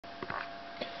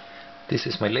This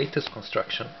is my latest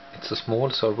construction. It's a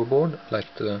small servo board like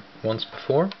the ones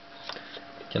before.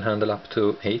 It can handle up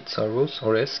to 8 servos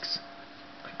or ESCs.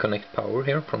 I connect power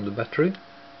here from the battery.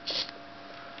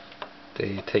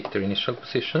 They take their initial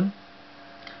position.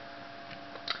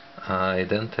 I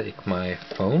then take my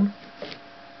phone,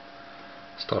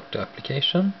 start the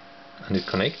application, and it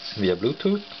connects via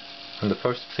Bluetooth. And the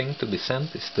first thing to be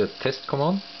sent is the test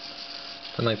command.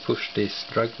 Then I push these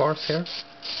drag bars here.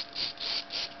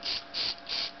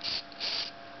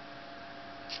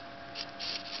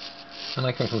 And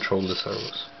I can control the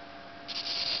servos.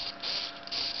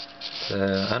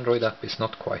 The Android app is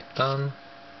not quite done,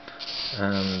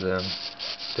 and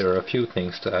there are a few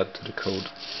things to add to the code,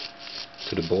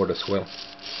 to the board as well.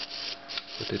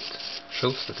 But it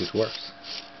shows that it works.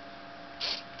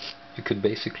 You could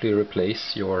basically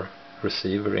replace your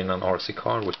receiver in an RC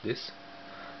car with this,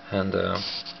 and a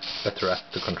better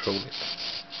app to control it.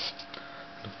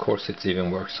 And of course it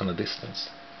even works on a distance.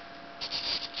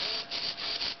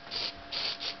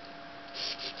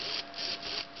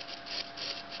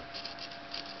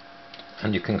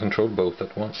 And you can control both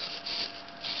at once.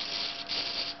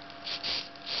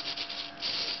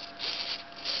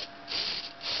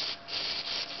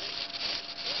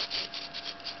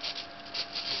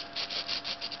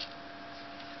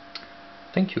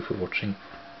 Thank you for watching.